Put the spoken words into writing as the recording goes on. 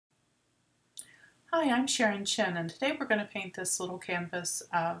Hi, I'm Sharon Chin, and today we're going to paint this little canvas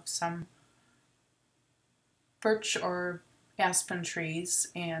of some birch or aspen trees,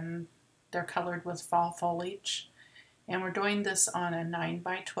 and they're colored with fall foliage. And we're doing this on a 9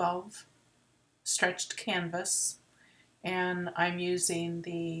 by 12 stretched canvas, and I'm using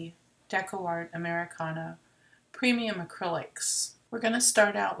the DecoArt Americana Premium Acrylics. We're going to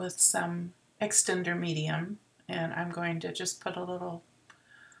start out with some extender medium, and I'm going to just put a little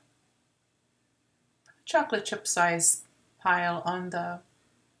chocolate chip size pile on the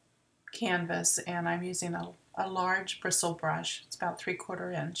canvas, and I'm using a large bristle brush. It's about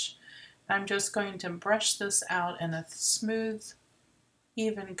 3/4 inch. I'm just going to brush this out in a smooth,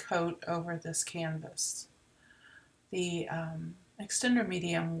 even coat over this canvas. The extender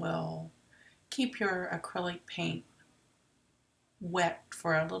medium will keep your acrylic paint wet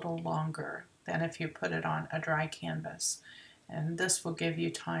for a little longer than if you put it on a dry canvas. And this will give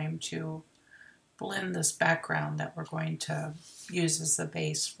you time to blend this background that we're going to use as the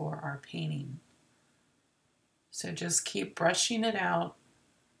base for our painting. So just keep brushing it out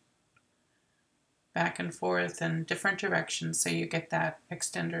back and forth in different directions so you get that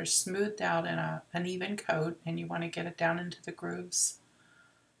extender smoothed out in an even coat, and you want to get it down into the grooves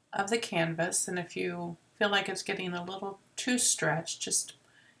of the canvas. And if you feel like it's getting a little too stretched, just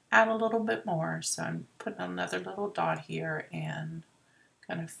add a little bit more. So I'm putting another little dot here and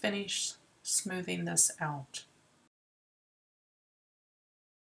kind of finish smoothing this out.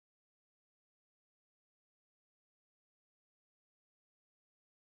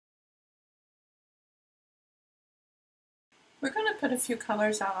 We're going to put a few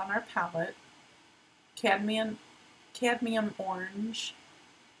colors out on our palette. Cadmium orange,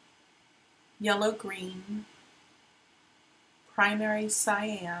 yellow green, primary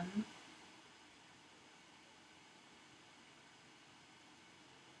cyan,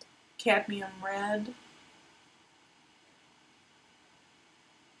 cadmium red,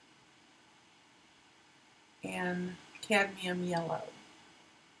 and cadmium yellow.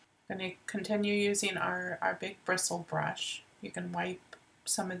 I'm going to continue using our big bristle brush. You can wipe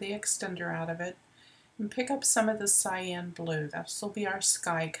some of the extender out of it and pick up some of the cyan blue. This will be our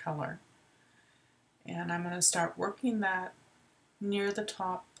sky color. And I'm going to start working that near the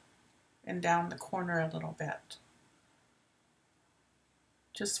top and down the corner a little bit,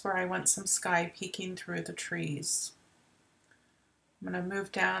 just where I want some sky peeking through the trees. I'm going to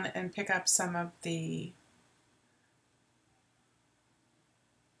move down and pick up some of the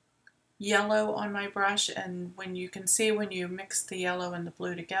yellow on my brush, and when you mix the yellow and the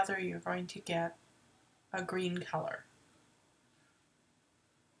blue together, you're going to get a green color.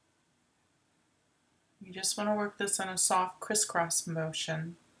 You just want to work this in a soft crisscross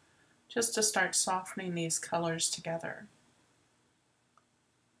motion just to start softening these colors together.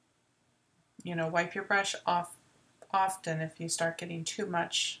 Wipe your brush off often if you start getting too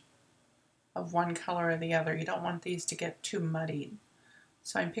much of one color or the other. You don't want these to get too muddied.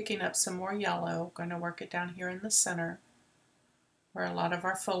 So I'm picking up some more yellow, going to work it down here in the center where a lot of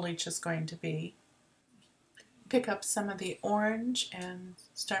our foliage is going to be. Pick up some of the orange and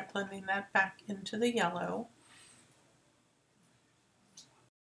start blending that back into the yellow.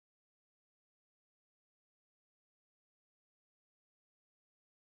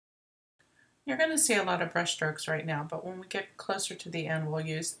 You're going to see a lot of brush strokes right now, but when we get closer to the end, we'll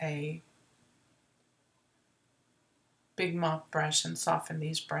use a big mop brush and soften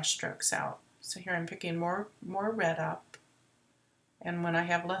these brush strokes out. So here I'm picking more red up, and when I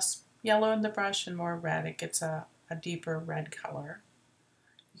have less yellow in the brush and more red, it gets a deeper red color.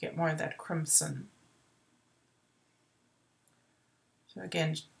 You get more of that crimson. So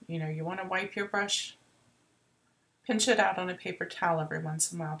again, you want to wipe your brush, pinch it out on a paper towel every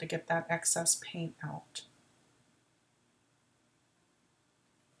once in a while to get that excess paint out.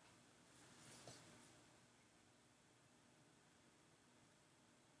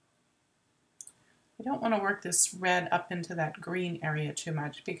 You don't want to work this red up into that green area too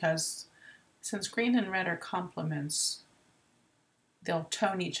much, because since green and red are complements, they'll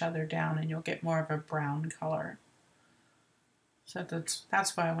tone each other down and you'll get more of a brown color. So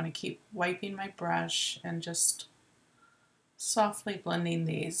that's why I want to keep wiping my brush and just softly blending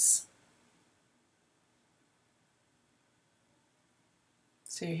these.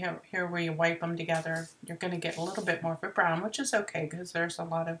 So here where you wipe them together, you're going to get a little bit more of a brown, which is okay because there's a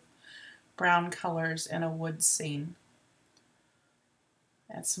lot of brown colors in a wood scene.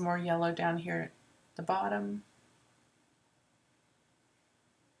 Add some more yellow down here at the bottom.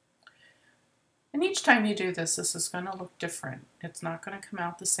 And each time you do this is going to look different. It's not going to come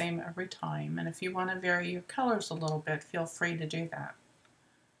out the same every time. And if you want to vary your colors a little bit, feel free to do that.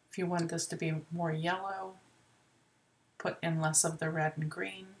 If you want this to be more yellow, put in less of the red and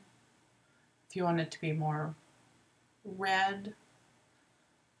green. If you want it to be more red,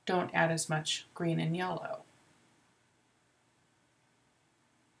 don't add as much green and yellow.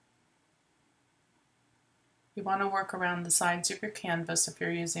 You want to work around the sides of your canvas if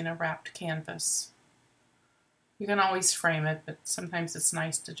you're using a wrapped canvas. You can always frame it, but sometimes it's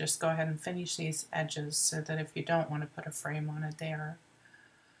nice to just go ahead and finish these edges so that if you don't want to put a frame on it there,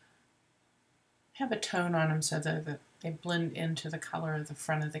 have a tone on them so that they blend into the color of the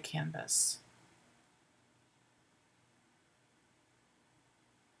front of the canvas.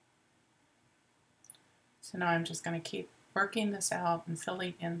 So now I'm just going to keep working this out and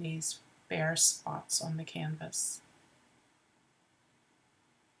filling in these bare spots on the canvas.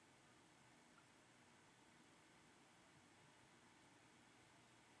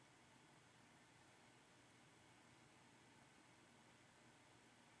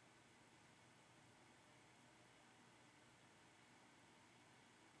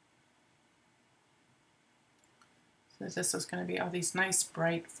 So this is going to be all these nice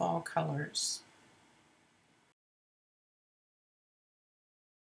bright fall colors.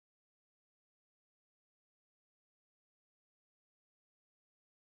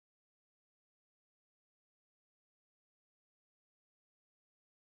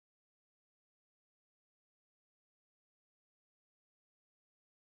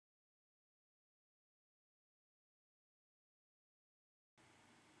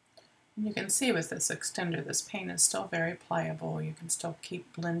 And you can see with this extender, this paint is still very pliable. You can still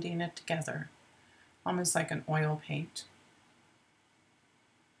keep blending it together, almost like an oil paint.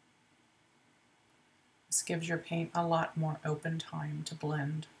 This gives your paint a lot more open time to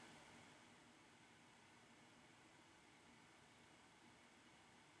blend.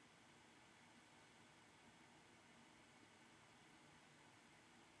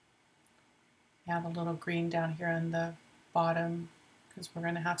 Add a little green down here on the bottom because we're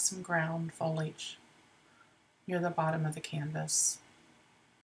going to have some ground foliage near the bottom of the canvas.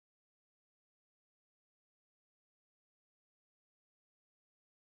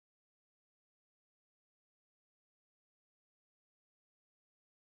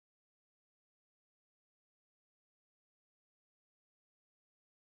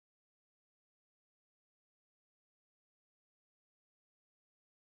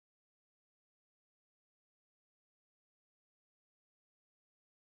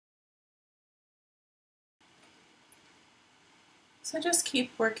 So just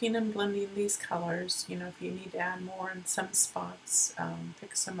keep working and blending these colors. You know, if you need to add more in some spots,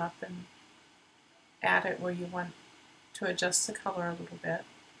 pick some up and add it where you want to adjust the color a little bit.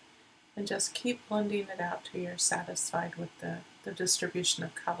 And just keep blending it out till you're satisfied with the distribution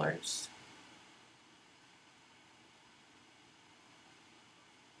of colors.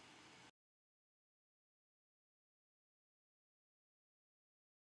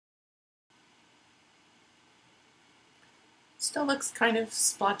 Still looks kind of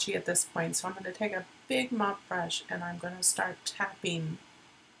splotchy at this point, so I'm going to take a big mop brush and I'm going to start tapping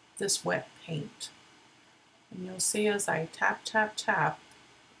this wet paint. And you'll see as I tap, tap, tap,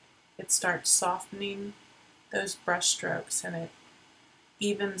 it starts softening those brush strokes and it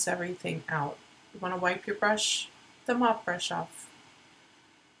evens everything out. You want to wipe your brush, the mop brush off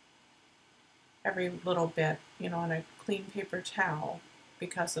every little bit, you know, on a clean paper towel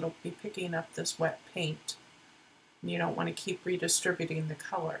because it'll be picking up this wet paint. And you don't want to keep redistributing the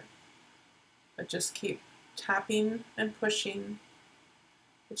color, but just keep tapping and pushing.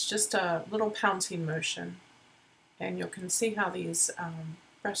 It's just a little pouncing motion, and you can see how these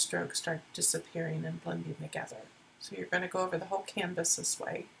brush strokes start disappearing and blending together. So you're going to go over the whole canvas this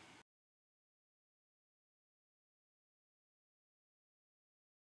way.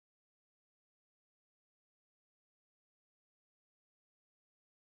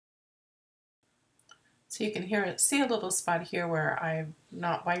 So you can see a little spot here where I've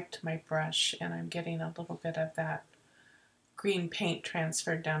not wiped my brush and I'm getting a little bit of that green paint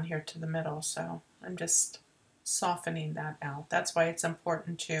transferred down here to the middle. So I'm just softening that out. That's why it's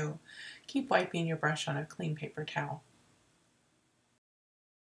important to keep wiping your brush on a clean paper towel.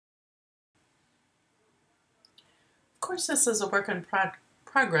 Of course, this is a work in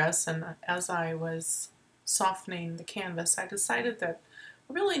progress, and as I was softening the canvas, I decided that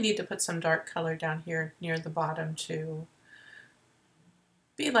I really need to put some dark color down here near the bottom to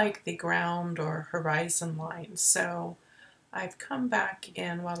be like the ground or horizon line. So I've come back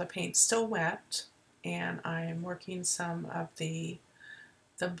in while the paint's still wet, and I'm working some of the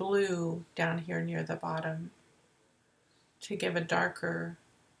blue down here near the bottom to give a darker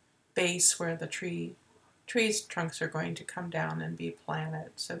base where the tree trees' trunks are going to come down and be planted.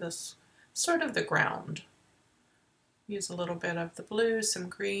 So this sort of the ground. Use a little bit of the blue, some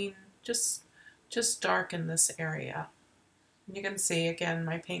green, just darken this area. And you can see again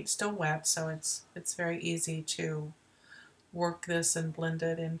my paint's still wet, so it's very easy to work this and blend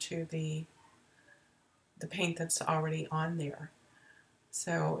it into the paint that's already on there.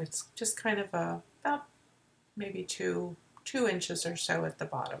 So it's just kind of about maybe two inches or so at the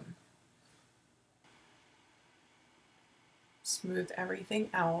bottom. Smooth everything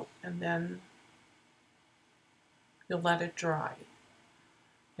out and then you'll let it dry.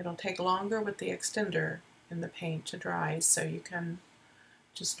 It'll take longer with the extender in the paint to dry, so you can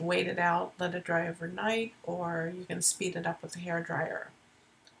just wait it out, let it dry overnight, or you can speed it up with a hairdryer.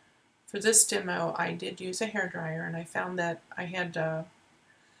 For this demo, I did use a hairdryer, and I found that I had to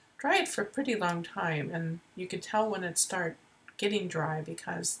dry it for a pretty long time, and you could tell when it started getting dry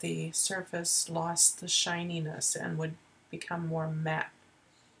because the surface lost the shininess and would become more matte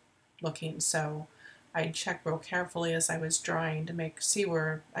looking. So I checked real carefully as I was drying to see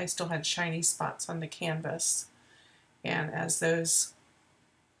where I still had shiny spots on the canvas. And as those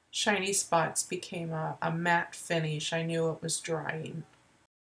shiny spots became a matte finish, I knew it was drying.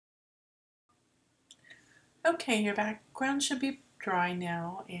 Okay, your background should be dry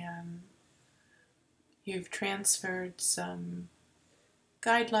now, and you've transferred some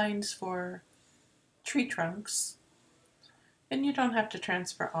guidelines for tree trunks. And you don't have to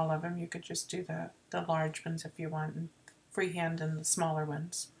transfer all of them. You could just do the large ones if you want, and freehand and the smaller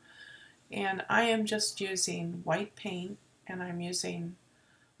ones. And I am just using white paint, and I'm using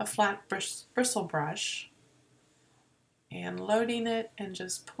a flat bristle brush and loading it and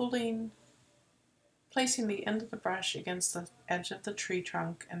just placing the end of the brush against the edge of the tree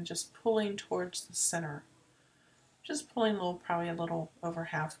trunk and just pulling towards the center. Just pulling probably a little over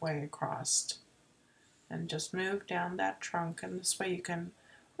halfway across. And just move down that trunk, and this way you can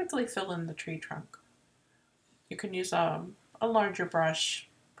quickly fill in the tree trunk. You can use a larger brush.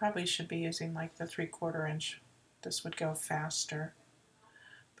 Probably should be using like the 3/4 inch. This would go faster.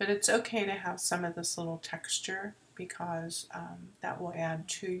 But it's okay to have some of this little texture because that will add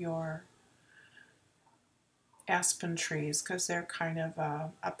to your aspen trees, because they're kind of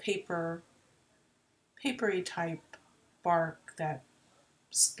a papery type bark that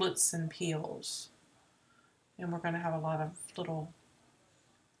splits and peels. And we're going to have a lot of little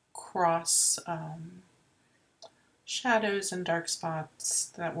cross shadows and dark spots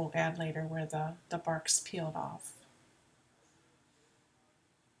that we'll add later where the bark's peeled off.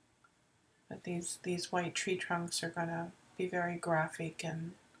 But these white tree trunks are going to be very graphic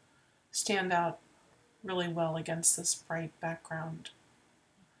and stand out really well against this bright background.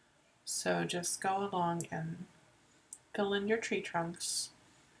 So just go along and fill in your tree trunks.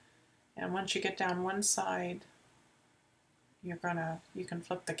 And once you get down one side, you can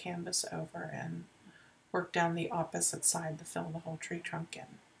flip the canvas over and work down the opposite side to fill the whole tree trunk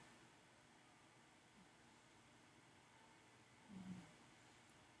in.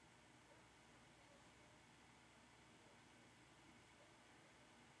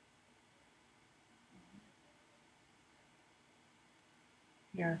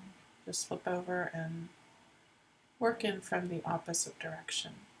 Here, just flip over and work in from the opposite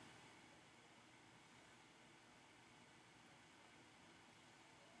direction.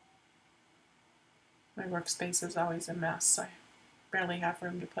 My workspace is always a mess. I barely have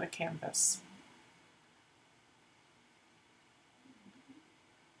room to put a canvas.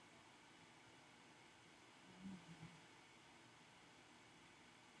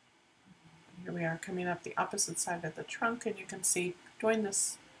 Here we are coming up the opposite side of the trunk, and you can see doing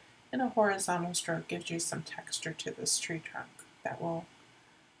this in a horizontal stroke gives you some texture to this tree trunk that will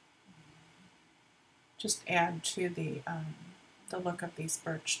just add to the look of these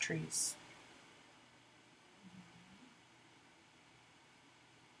birch trees.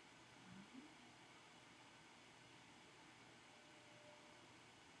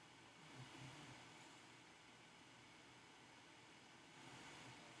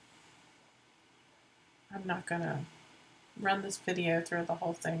 I'm not going to run this video through the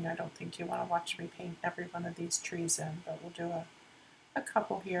whole thing. I don't think you want to watch me paint every one of these trees in, but we'll do a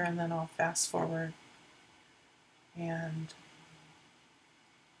couple here and then I'll fast forward and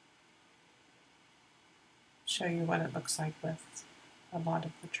show you what it looks like with a lot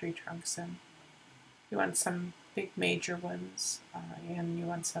of the tree trunks in. You want some big major ones and you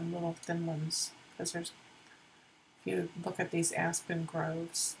want some little thin ones, because if you look at these aspen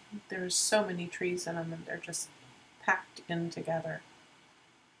groves, there's so many trees in them and they're just packed in together.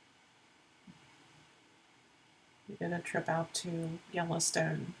 We did a trip out to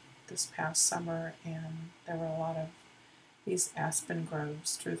Yellowstone this past summer, and there were a lot of these aspen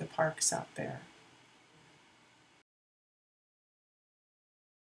groves through the parks out there.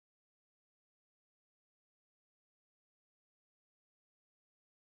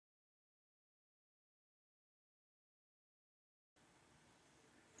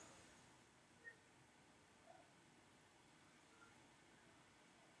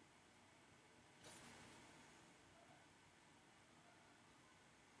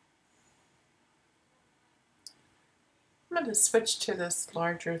 I'm going to switch to this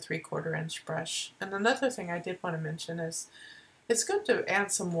larger 3/4 inch brush. And another thing I did want to mention is it's good to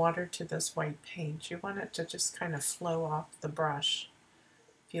add some water to this white paint. You want it to just kind of flow off the brush.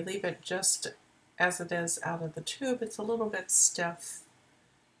 If you leave it just as it is out of the tube, it's a little bit stiff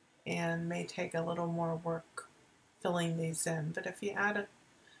and may take a little more work filling these in. But if you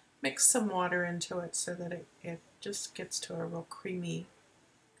mix some water into it so that it just gets to a real creamy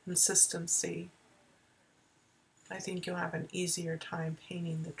consistency, I think you'll have an easier time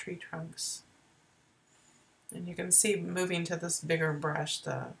painting the tree trunks. And you can see moving to this bigger brush,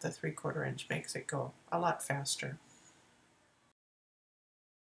 the 3/4 inch makes it go a lot faster.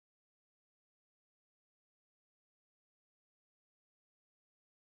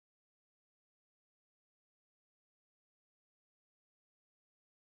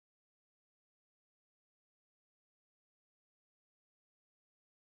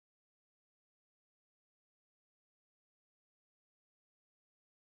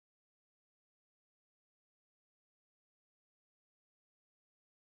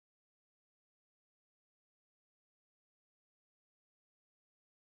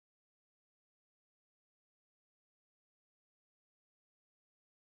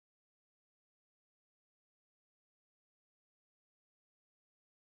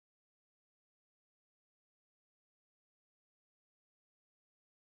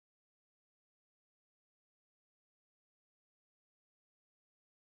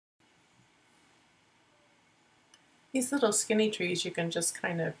 These little skinny trees, you can just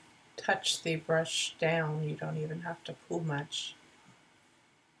kind of touch the brush down. You don't even have to pull much.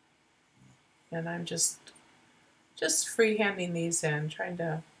 And I'm just freehanding these in, trying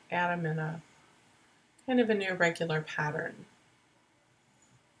to add them in a kind of an irregular pattern.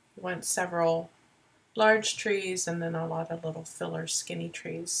 You want several large trees and then a lot of little filler skinny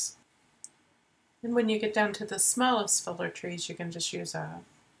trees. And when you get down to the smallest filler trees, you can just use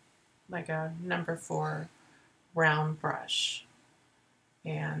like a number 4 round brush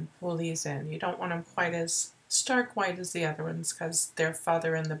and pull these in. You don't want them quite as stark white as the other ones because they're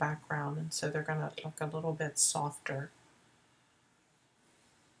farther in the background, and so they're going to look a little bit softer.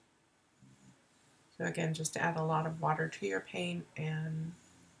 So again, just add a lot of water to your paint and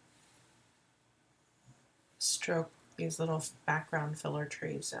stroke these little background filler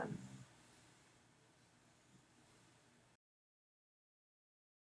trees in.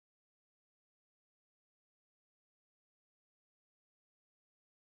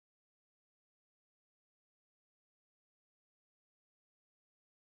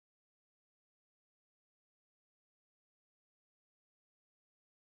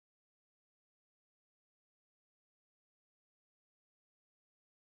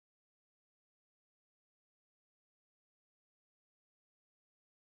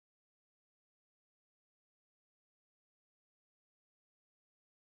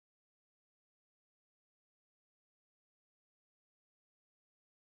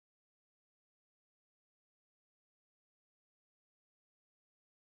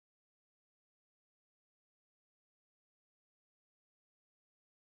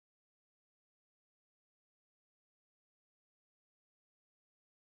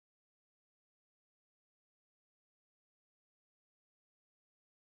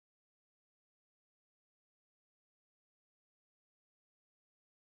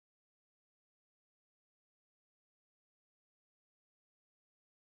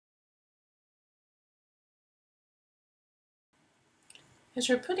 As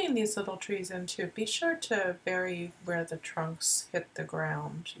you're putting these little trees into, be sure to vary where the trunks hit the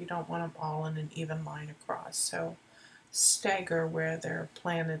ground. You don't want them all in an even line across, so stagger where they're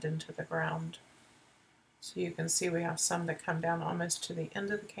planted into the ground. So you can see we have some that come down almost to the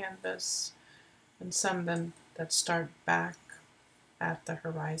end of the canvas and some then that start back at the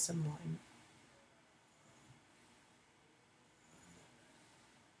horizon line.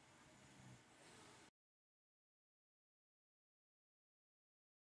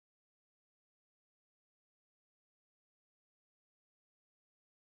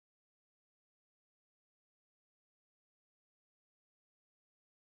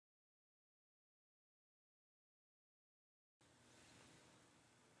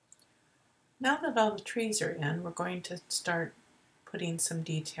 Now that all the trees are in, we're going to start putting some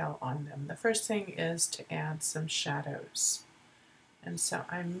detail on them. The first thing is to add some shadows. And so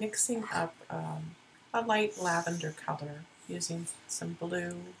I'm mixing up a light lavender color using some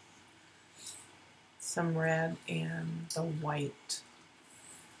blue, some red, and the white.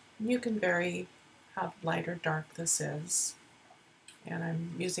 And you can vary how light or dark this is. And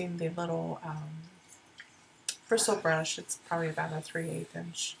I'm using the little bristle brush. It's probably about a 3/8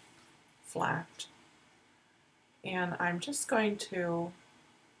 inch flat. And I'm just going to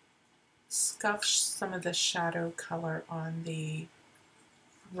scuff some of the shadow color on the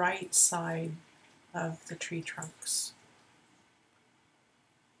right side of the tree trunks.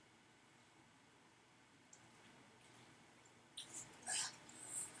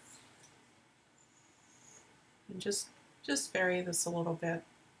 And just vary this a little bit.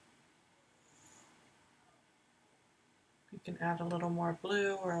 You can add a little more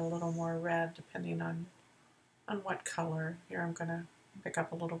blue or a little more red depending on what color. Here I'm going to pick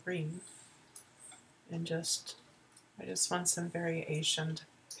up a little green and I just want some variation to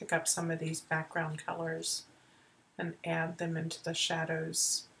pick up some of these background colors and add them into the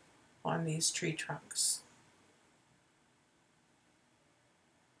shadows on these tree trunks.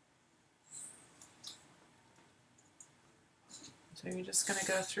 So you're just going to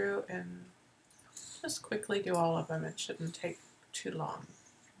go through and just quickly do all of them. It shouldn't take too long.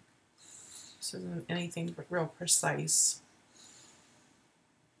 This isn't anything real precise.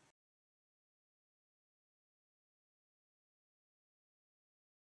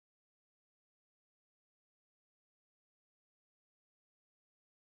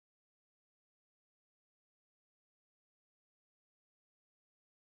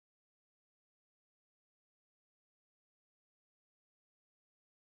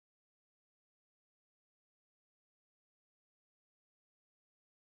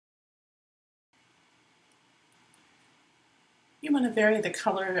 You want to vary the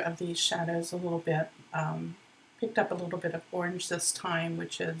color of these shadows a little bit. Picked up a little bit of orange this time,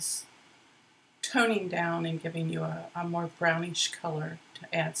 which is toning down and giving you a more brownish color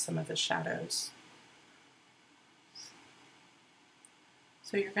to add some of the shadows.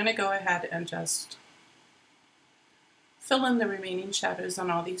 So you're going to go ahead and just fill in the remaining shadows on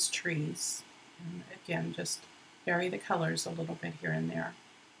all these trees. And again, just vary the colors a little bit here and there.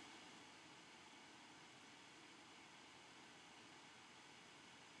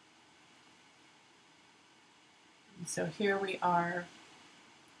 So here we are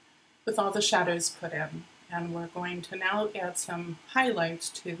with all the shadows put in, and we're going to now add some highlights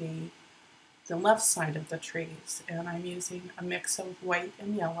to the left side of the trees, and I'm using a mix of white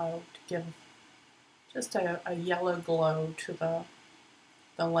and yellow to give just a yellow glow to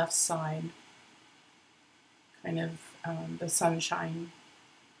the left side, kind of the sunshine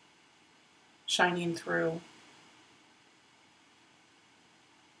shining through.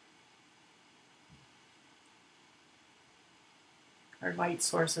 Our light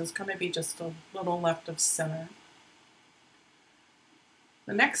source is going to be just a little left of center.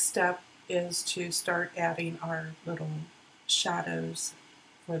 The next step is to start adding our little shadows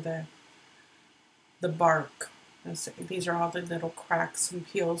for the bark. These are all the little cracks and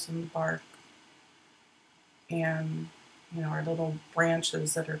peels in the bark, and our little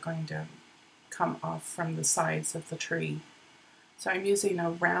branches that are going to come off from the sides of the tree. So I'm using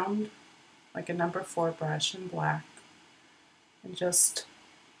a round, like a number 4 brush in black, and just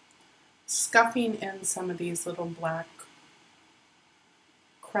scuffing in some of these little black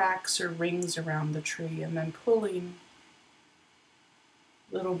cracks or rings around the tree, and then pulling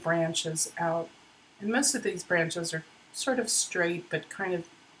little branches out. And most of these branches are sort of straight but kind of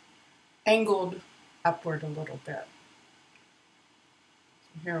angled upward a little bit.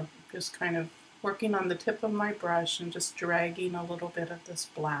 So here I'm just kind of working on the tip of my brush and just dragging a little bit of this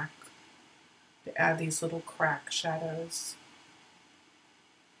black to add these little crack shadows.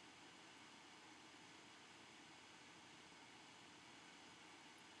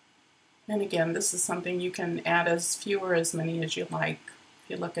 And again, this is something you can add as few or as many as you like. If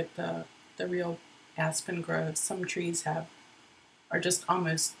you look at the real aspen groves, some trees are just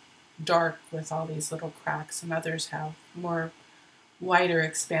almost dark with all these little cracks, and others have more wider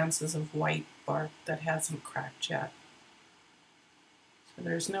expanses of white bark that hasn't cracked yet. So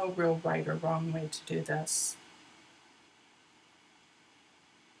there's no real right or wrong way to do this.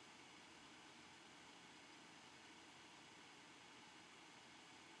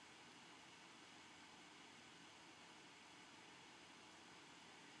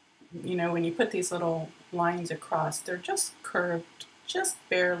 When you put these little lines across, they're just curved just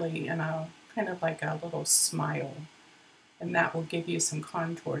barely in a kind of like a little smile, and that will give you some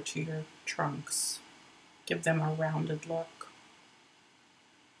contour to your trunks, give them a rounded look.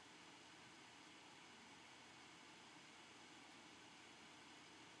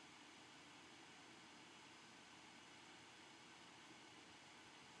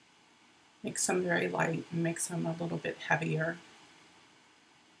 Make some very light and make some a little bit heavier.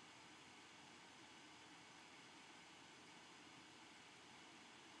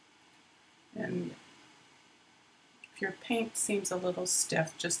 And if your paint seems a little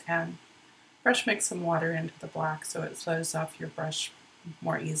stiff, just brush mix some water into the black so it flows off your brush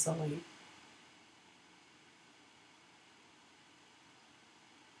more easily.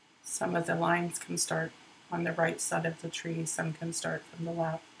 Some of the lines can start on the right side of the tree, some can start from the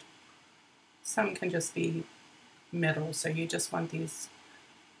left. Some can just be middle, so you just want these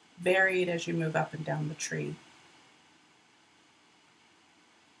varied as you move up and down the tree.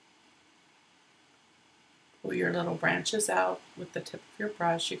 Pull your little branches out with the tip of your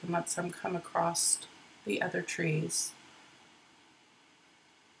brush. You can let some come across the other trees.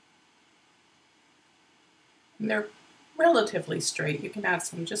 And they're relatively straight. You can add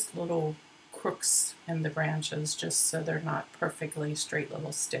some just little crooks in the branches just so they're not perfectly straight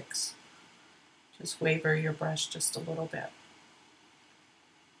little sticks. Just waver your brush just a little bit.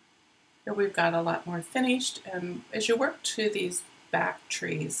 Here we've got a lot more finished, and as you work to these back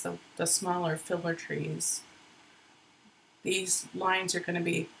trees, the smaller filler trees, these lines are going to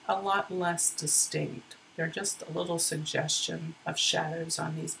be a lot less distinct. They're just a little suggestion of shadows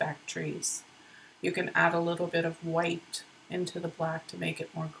on these back trees. You can add a little bit of white into the black to make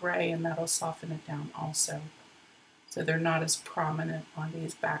it more gray, and that'll soften it down also. So they're not as prominent on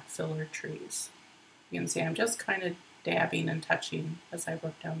these back filler trees. You can see I'm just kind of dabbing and touching as I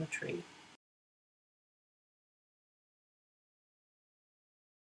work down the tree.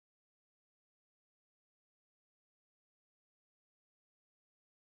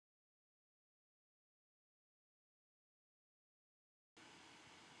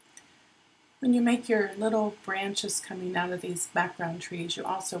 When you make your little branches coming out of these background trees, you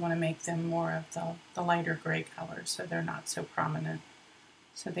also want to make them more of the lighter gray color so they're not so prominent.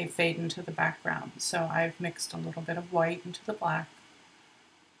 So they fade into the background. So I've mixed a little bit of white into the black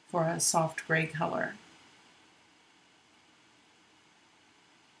for a soft gray color.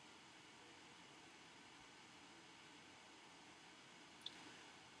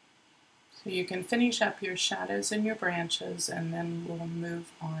 So you can finish up your shadows and your branches, and then we'll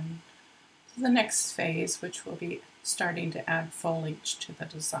move on to the next phase, which will be starting to add foliage to the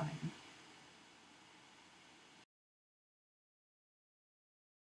design.